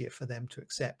it's easier for them to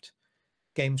accept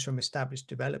games from established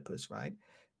developers, right?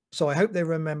 So I hope they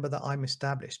remember that I'm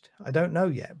established. I don't know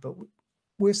yet, but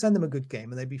we'll send them a good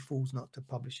game and they'd be fools not to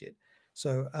publish it.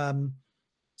 So,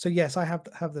 so yes, I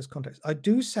have those contacts. I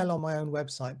do sell on my own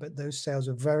website, but those sales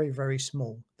are very, very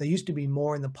small. There used to be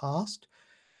more in the past.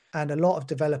 And a lot of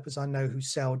developers I know who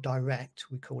sell direct,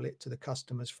 we call it, to the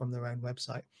customers from their own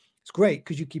website. It's great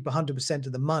because you keep 100%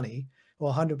 of the money,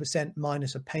 or 100%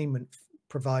 minus a payment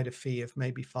provider fee of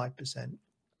maybe 5%.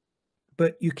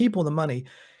 But you keep all the money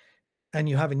and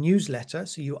you have a newsletter,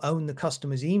 so you own the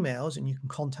customer's emails and you can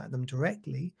contact them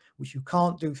directly, which you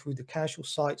can't do through the casual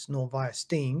sites nor via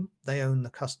Steam. They own the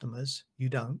customers, you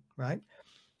don't, right?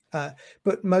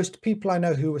 But most people I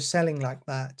know who are selling like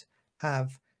that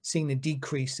have seen a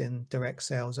decrease in direct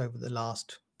sales over the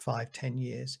last 5-10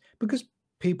 years because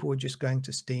people were just going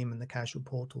to Steam and the casual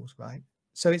portals, right?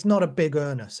 So it's not a big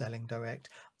earner selling direct.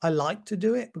 I like to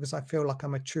do it because I feel like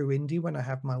I'm a true indie when I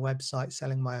have my website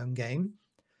selling my own game.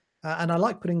 And I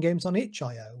like putting games on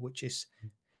itch.io, which is,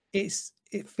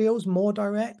 it feels more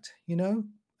direct, you know,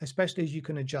 especially as you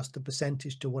can adjust the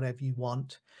percentage to whatever you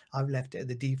want. I've left it at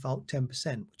the default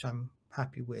 10%, which I'm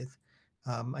happy with.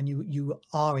 And you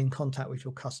are in contact with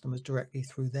your customers directly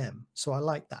through them. So I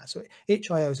like that. So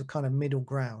itch.io is a kind of middle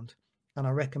ground, and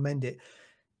I recommend it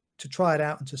to try it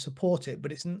out and to support it,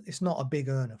 but it's not a big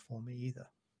earner for me either.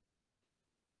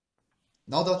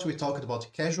 Now that we talked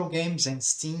about casual games and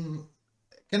Steam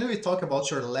Can we talk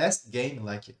about your last game?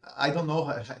 Like, I don't know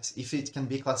if it can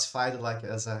be classified like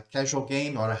as a casual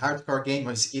game or a hardcore game,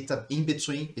 or is it a in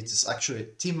between? It is actually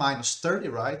T minus 30,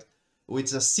 right?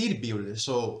 With a city builder.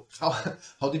 So how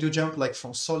how did you jump like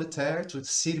from solitaire to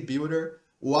city builder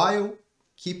while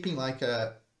keeping like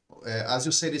a as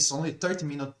you said, it's only 30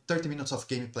 minutes of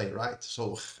gameplay, right?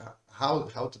 So how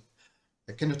to,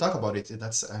 can you talk about it?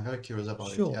 That's I'm very curious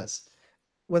about it. Sure. Yes.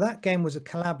 Well, that game was a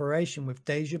collaboration with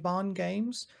Dejaban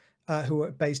Games, who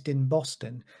are based in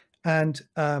Boston. And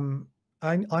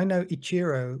I know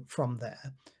Ichiro from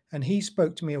there. And he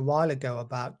spoke to me a while ago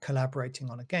about collaborating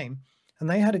on a game. And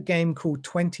they had a game called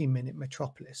 20-Minute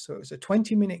Metropolis. So it was a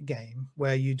 20-minute game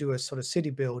where you do a sort of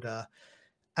city builder.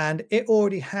 And it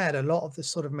already had a lot of the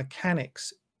sort of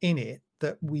mechanics in it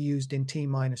that we used in T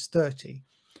minus 30.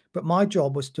 But my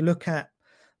job was to look at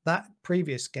that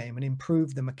previous game and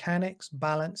improve the mechanics,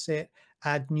 balance it,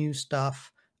 add new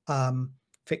stuff,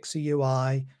 fix the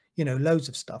UI, you know, loads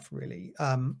of stuff really.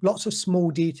 Lots of small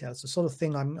details, the sort of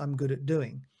thing I'm good at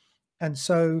doing. And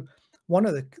so one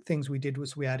of the things we did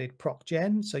was we added proc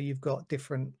gen. So you've got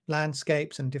different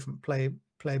landscapes and different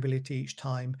playability each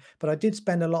time. But I did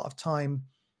spend a lot of time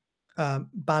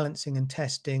balancing and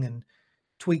testing and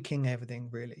tweaking everything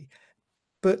really.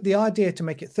 But the idea to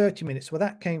make it 30 minutes, well,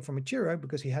 that came from Ichiro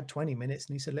because he had 20 minutes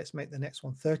and he said, let's make the next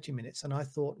one 30 minutes. And I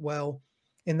thought, well,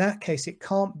 in that case, it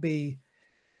can't be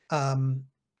a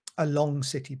long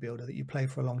city builder that you play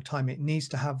for a long time. It needs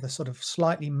to have the sort of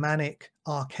slightly manic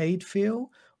arcade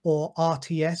feel or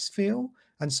RTS feel.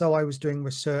 And so I was doing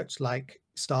research like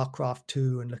StarCraft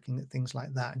 2 and looking at things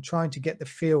like that and trying to get the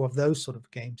feel of those sort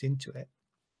of games into it.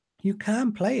 You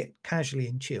can play it casually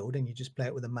and chilled and you just play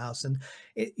it with a mouse, and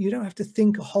you don't have to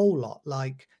think a whole lot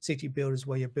like city builders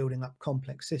where you're building up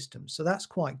complex systems. So that's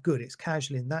quite good. It's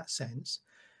casual in that sense.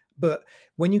 But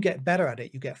when you get better at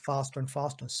it, you get faster and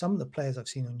faster. And some of the players I've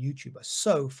seen on YouTube are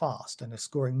so fast and are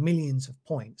scoring millions of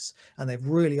points, and they've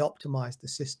really optimized the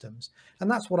systems. And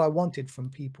that's what I wanted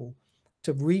from people,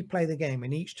 to replay the game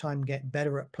and each time get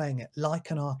better at playing it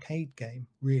like an arcade game,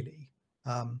 really.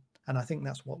 And I think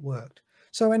that's what worked.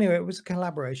 So anyway, it was a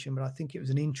collaboration, but I think it was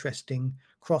an interesting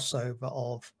crossover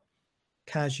of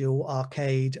casual,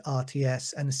 arcade,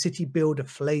 RTS, and city builder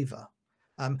flavor.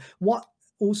 What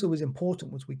also was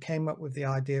important was we came up with the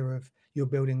idea of you're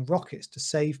building rockets to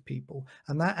save people,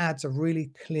 and that adds a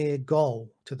really clear goal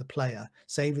to the player: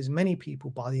 save as many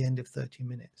people by the end of 30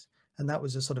 minutes. And that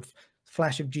was a sort of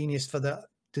flash of genius for the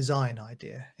design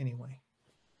idea anyway.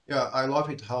 Yeah, I love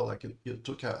it how like you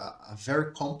took a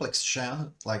very complex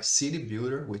channel like city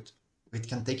builder, which it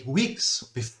can take weeks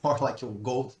before like you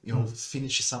go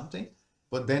finish something,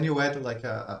 but then you add like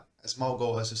a small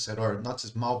goal, as you said, or not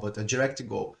small but a direct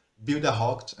goal: build a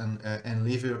rocket and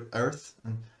leave your Earth,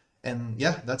 and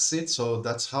yeah, that's it. So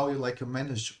that's how you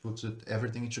manage to put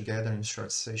everything together in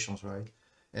short sessions, right?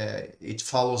 It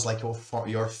follows like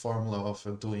your formula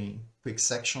of doing quick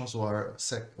sections or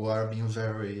being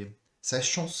very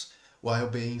sessions while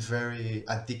being very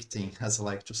addicting, as I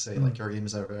like to say, like your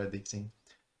games are very addicting.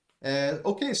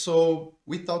 Okay, so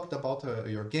we talked about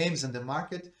your games and the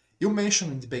market. You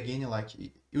mentioned in the beginning, like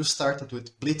you started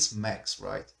with Blitz Max,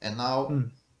 right? And now,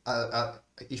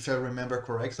 if I remember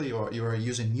correctly, you are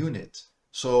using Unit.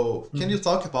 So can you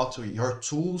talk about your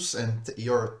tools and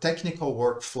your technical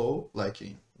workflow? Like,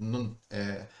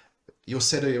 you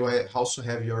said you also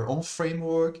have your own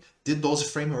framework. Did those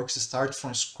frameworks start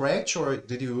from scratch, or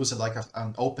did you use like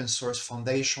an open source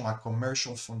foundation, a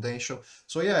commercial foundation?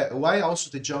 So yeah, why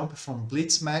also the jump from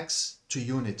BlitzMax to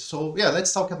Unit? So yeah,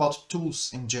 let's talk about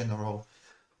tools in general.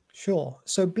 Sure.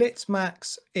 So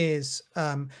BlitzMax is,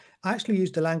 I actually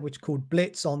used a language called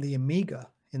Blitz on the Amiga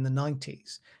in the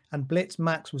 90s. And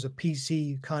BlitzMax was a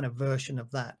PC kind of version of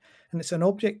that. And it's an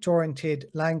object-oriented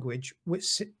language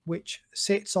which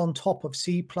sits on top of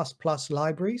C++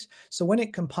 libraries. So when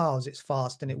it compiles, it's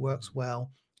fast and it works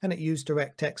well. And it used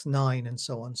DirectX 9 and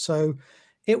so on. So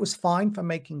it was fine for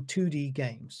making 2D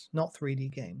games, not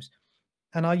 3D games.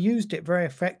 And I used it very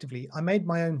effectively. I made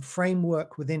my own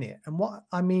framework within it. And what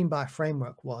I mean by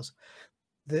framework was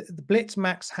the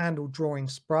BlitzMax handled drawing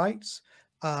sprites,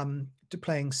 to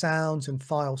playing sounds and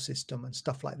file system and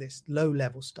stuff like this, low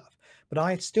level stuff. But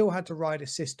I still had to write a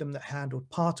system that handled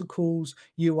particles,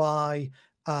 UI,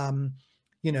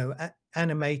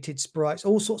 animated sprites,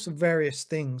 all sorts of various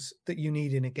things that you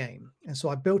need in a game. And so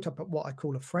I built up what I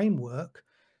call a framework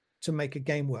to make a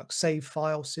game work: save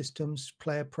file systems,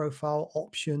 player profile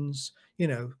options,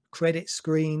 credit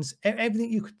screens,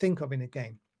 everything you could think of in a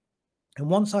game. And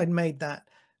once I'd made that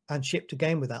and shipped a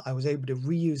game with that, I was able to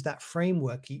reuse that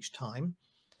framework each time.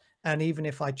 And even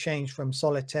if I change from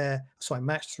solitaire, sorry,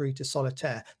 match 3 to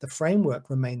solitaire, the framework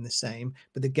remained the same,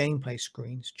 but the gameplay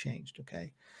screens changed.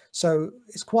 Okay. So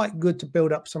it's quite good to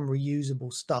build up some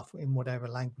reusable stuff in whatever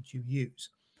language you use.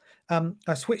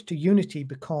 I switched to Unity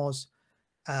because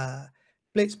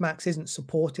Blitzmax isn't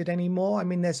supported anymore. I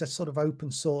mean, there's a sort of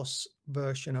open source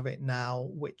version of it now,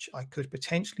 which I could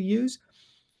potentially use.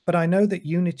 But I know that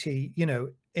Unity, you know,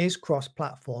 is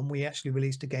cross-platform. We actually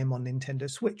released a game on Nintendo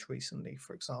Switch recently,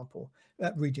 for example,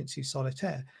 Regency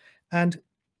Solitaire. And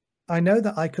I know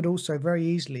that I could also very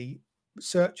easily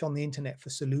search on the internet for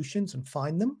solutions and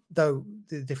find them, though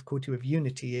the difficulty with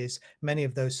Unity is many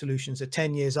of those solutions are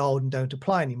 10 years old and don't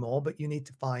apply anymore, but you need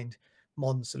to find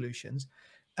modern solutions.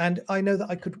 And I know that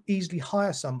I could easily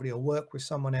hire somebody or work with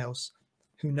someone else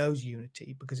who knows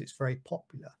Unity because it's very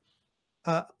popular.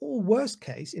 Or worst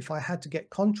case, if I had to get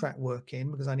contract work in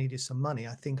because I needed some money,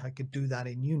 I think I could do that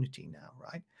in Unity now,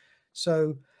 right?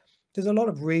 So there's a lot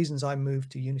of reasons I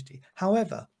moved to Unity.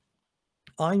 However,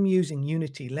 I'm using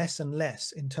Unity less and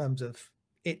less in terms of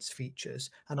its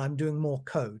features, and I'm doing more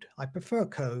code. I prefer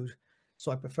code,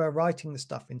 so I prefer writing the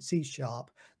stuff in C#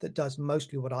 that does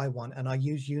mostly what I want, and I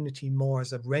use Unity more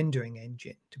as a rendering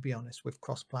engine, to be honest, with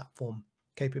cross-platform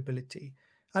capability.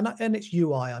 And its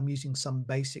UI, I'm using some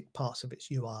basic parts of its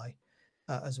UI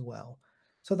as well.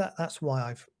 So that's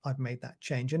why I've made that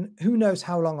change. And who knows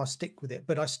how long I'll stick with it.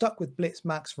 But I stuck with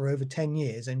Blitzmax for over 10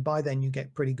 years. And by then you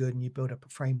get pretty good and you build up a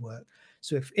framework.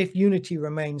 So if Unity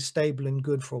remains stable and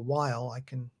good for a while, I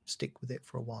can stick with it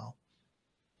for a while.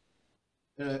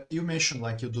 You mentioned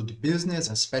like you do the business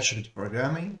and especially the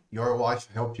programming. Your wife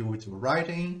help you with the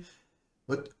writing.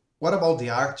 But what about the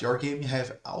art? Your game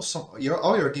have awesome.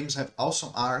 All your games have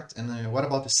awesome art. And what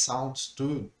about the sounds?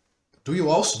 Do you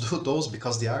also do those?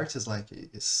 Because the art is like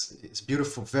it's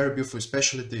beautiful, very beautiful.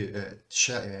 Especially the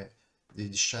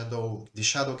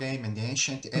shadow game and the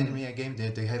ancient enemy game.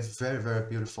 They have very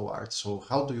beautiful art. So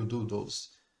how do you do those?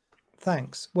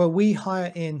 Thanks. Well, we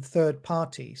hire in third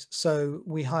parties. So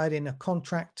we hired in a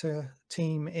contractor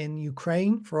team in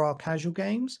Ukraine for our casual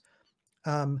games.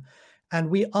 And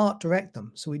we art direct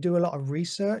them. So we do a lot of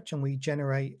research and we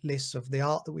generate lists of the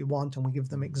art that we want and we give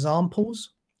them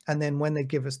examples. And then when they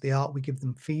give us the art, we give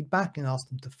them feedback and ask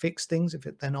them to fix things if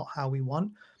they're not how we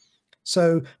want.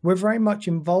 So we're very much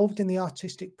involved in the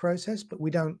artistic process, but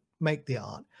we don't make the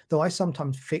art, though I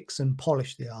sometimes fix and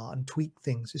polish the art and tweak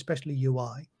things, especially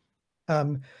UI.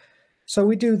 So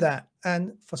we do that.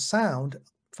 And for sound,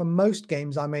 for most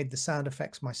games, I made the sound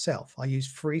effects myself. I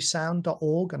use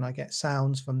freesound.org and I get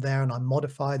sounds from there and I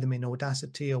modify them in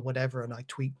Audacity or whatever, and I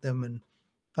tweak them. And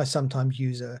I sometimes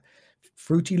use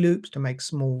Fruity Loops to make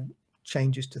small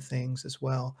changes to things as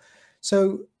well.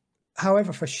 So,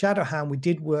 however, for Shadowhound, we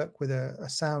did work with a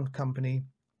sound company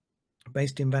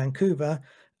based in Vancouver.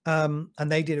 And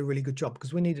they did a really good job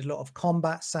because we needed a lot of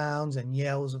combat sounds and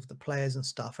yells of the players and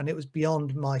stuff. And it was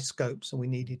beyond my scope. So we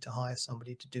needed to hire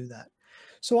somebody to do that.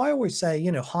 So I always say,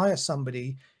 you know, hire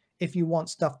somebody if you want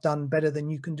stuff done better than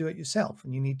you can do it yourself.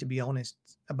 And you need to be honest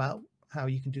about how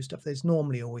you can do stuff. There's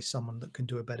normally always someone that can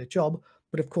do a better job.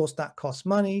 But of course, that costs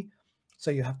money.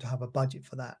 So you have to have a budget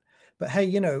for that. But hey,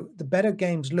 you know, the better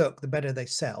games look, the better they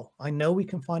sell. I know we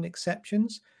can find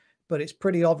exceptions, but it's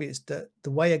pretty obvious that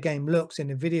the way a game looks in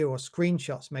a video or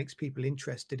screenshots makes people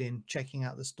interested in checking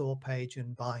out the store page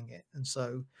and buying it. And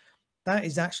so that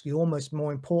is actually almost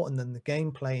more important than the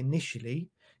gameplay initially.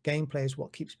 Gameplay is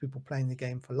what keeps people playing the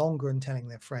game for longer and telling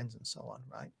their friends and so on,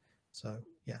 right? So,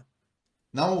 yeah.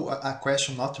 Now, a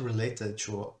question not related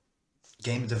to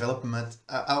game development.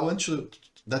 I want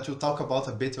that you talk about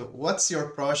a bit of what's your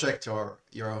project or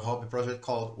your hobby project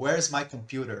called Where's My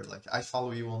Computer? Like I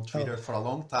follow you on Twitter for a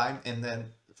long time, and then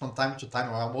from time to time,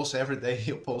 or almost every day,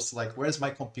 you post like Where's my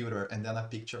computer and then a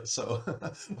picture. So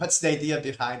what's the idea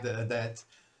behind that?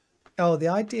 Oh, the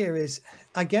idea is,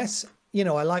 I guess, you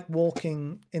know, I like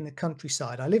walking in the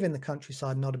countryside. I live in the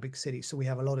countryside, not a big city. So we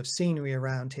have a lot of scenery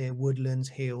around here, woodlands,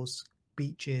 hills,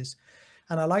 beaches.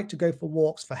 And I like to go for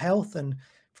walks for health and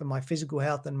for my physical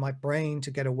health and my brain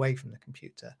to get away from the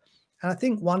computer. And I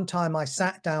think one time I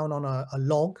sat down on a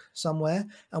log somewhere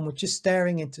and was just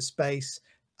staring into space.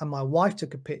 And my wife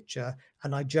took a picture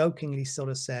and I jokingly sort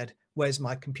of said, where's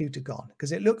my computer gone?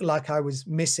 Because it looked like I was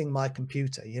missing my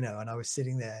computer, you know, and I was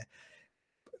sitting there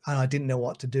and I didn't know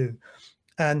what to do.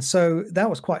 And so that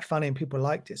was quite funny and people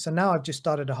liked it. So now I've just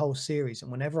started a whole series.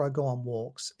 And whenever I go on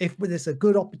walks, if there's a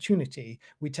good opportunity,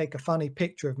 we take a funny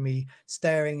picture of me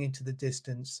staring into the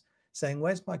distance saying,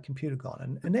 where's my computer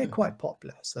gone? And they're quite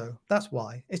popular. So that's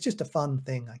why. It's just a fun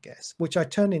thing, I guess, which I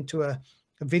turned into a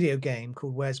a video game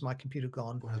called Where's My Computer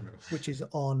Gone, which is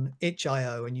on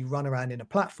itch.io, and you run around in a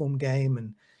platform game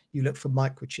and you look for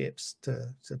microchips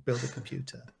to build a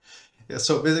computer. Yeah,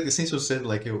 so basically, since you said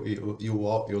like you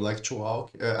walk, you like to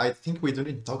walk, I think we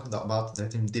didn't talk about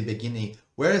that in the beginning.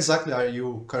 Where exactly are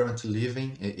you currently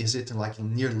living? Is it like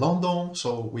near London,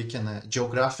 so we can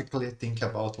geographically think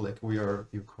about like where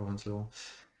you currently are?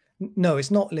 No, it's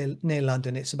not near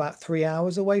London. It's about 3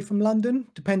 hours away from London.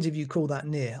 Depends if you call that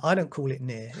near. I don't call it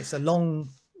near. It's a long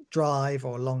drive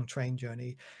or a long train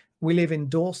journey. We live in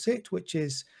Dorset, which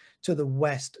is to the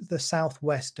west, the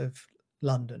southwest of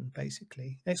London,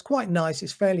 basically. It's quite nice.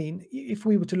 It's fairly, if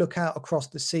we were to look out across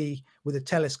the sea with a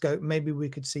telescope, maybe we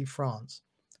could see France,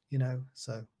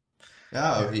 so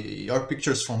Yeah, yeah. your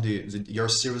pictures from your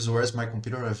series Where's My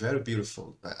Computer are very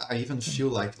beautiful. I even feel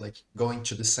like going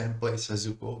to the same place as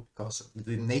you go because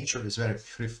the nature is very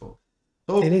beautiful.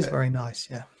 It So, is very nice,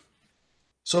 yeah.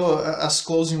 as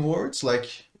closing words,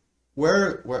 like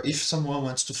where if someone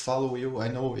wants to follow you, I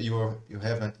know you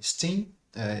have a Steam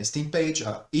page,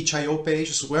 itch.io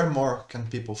page. So where more can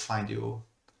people find you?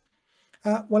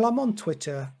 Well, I'm on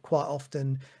Twitter quite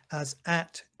often as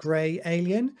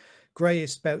 @GreyAlien. Grey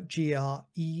is spelled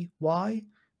Grey,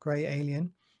 Grey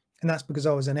Alien. And that's because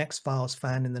I was an X-Files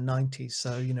fan in the 90s.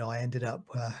 So, I ended up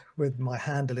with my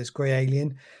handle as Grey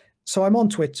Alien. So I'm on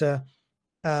Twitter.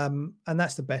 And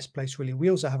that's the best place, really. We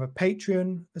also have a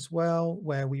Patreon as well,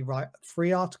 where we write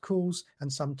free articles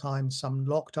and sometimes some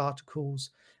locked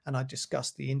articles. And I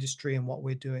discuss the industry and what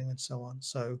we're doing and so on.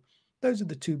 So those are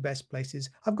the two best places.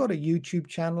 I've got a YouTube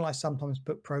channel. I sometimes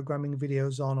put programming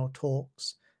videos on or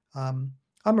talks.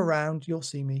 I'm around. You'll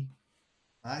see me.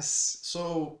 Nice.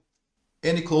 So,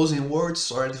 any closing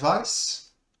words or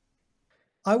advice?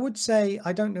 I would say,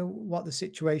 I don't know what the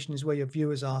situation is where your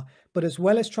viewers are, but as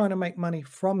well as trying to make money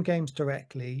from games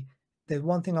directly, the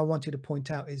one thing I wanted to point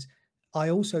out is I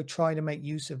also try to make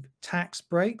use of tax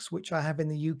breaks, which I have in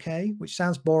the UK, which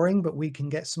sounds boring, but we can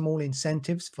get small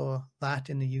incentives for that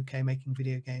in the UK making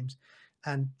video games,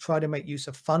 and try to make use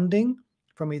of funding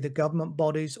from either government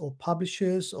bodies or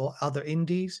publishers or other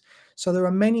indies. So there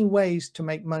are many ways to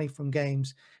make money from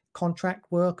games, contract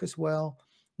work as well,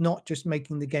 not just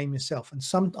making the game yourself.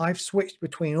 And I've switched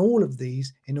between all of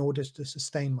these in order to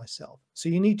sustain myself. So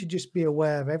you need to just be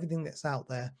aware of everything that's out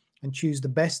there and choose the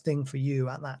best thing for you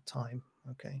at that time.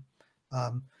 Okay.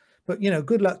 But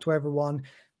good luck to everyone.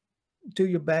 Do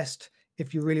your best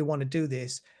if you really want to do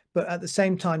this. But at the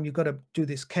same time, you've got to do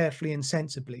this carefully and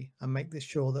sensibly and make this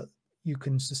sure that you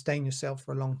can sustain yourself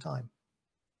for a long time.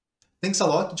 Thanks a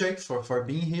lot, Jake, for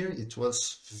being here. It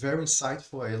was very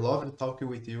insightful. I loved talking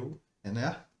with you. And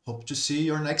yeah, hope to see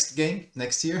your next game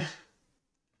next year.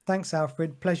 Thanks,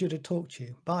 Alfred. Pleasure to talk to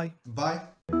you. Bye. Bye.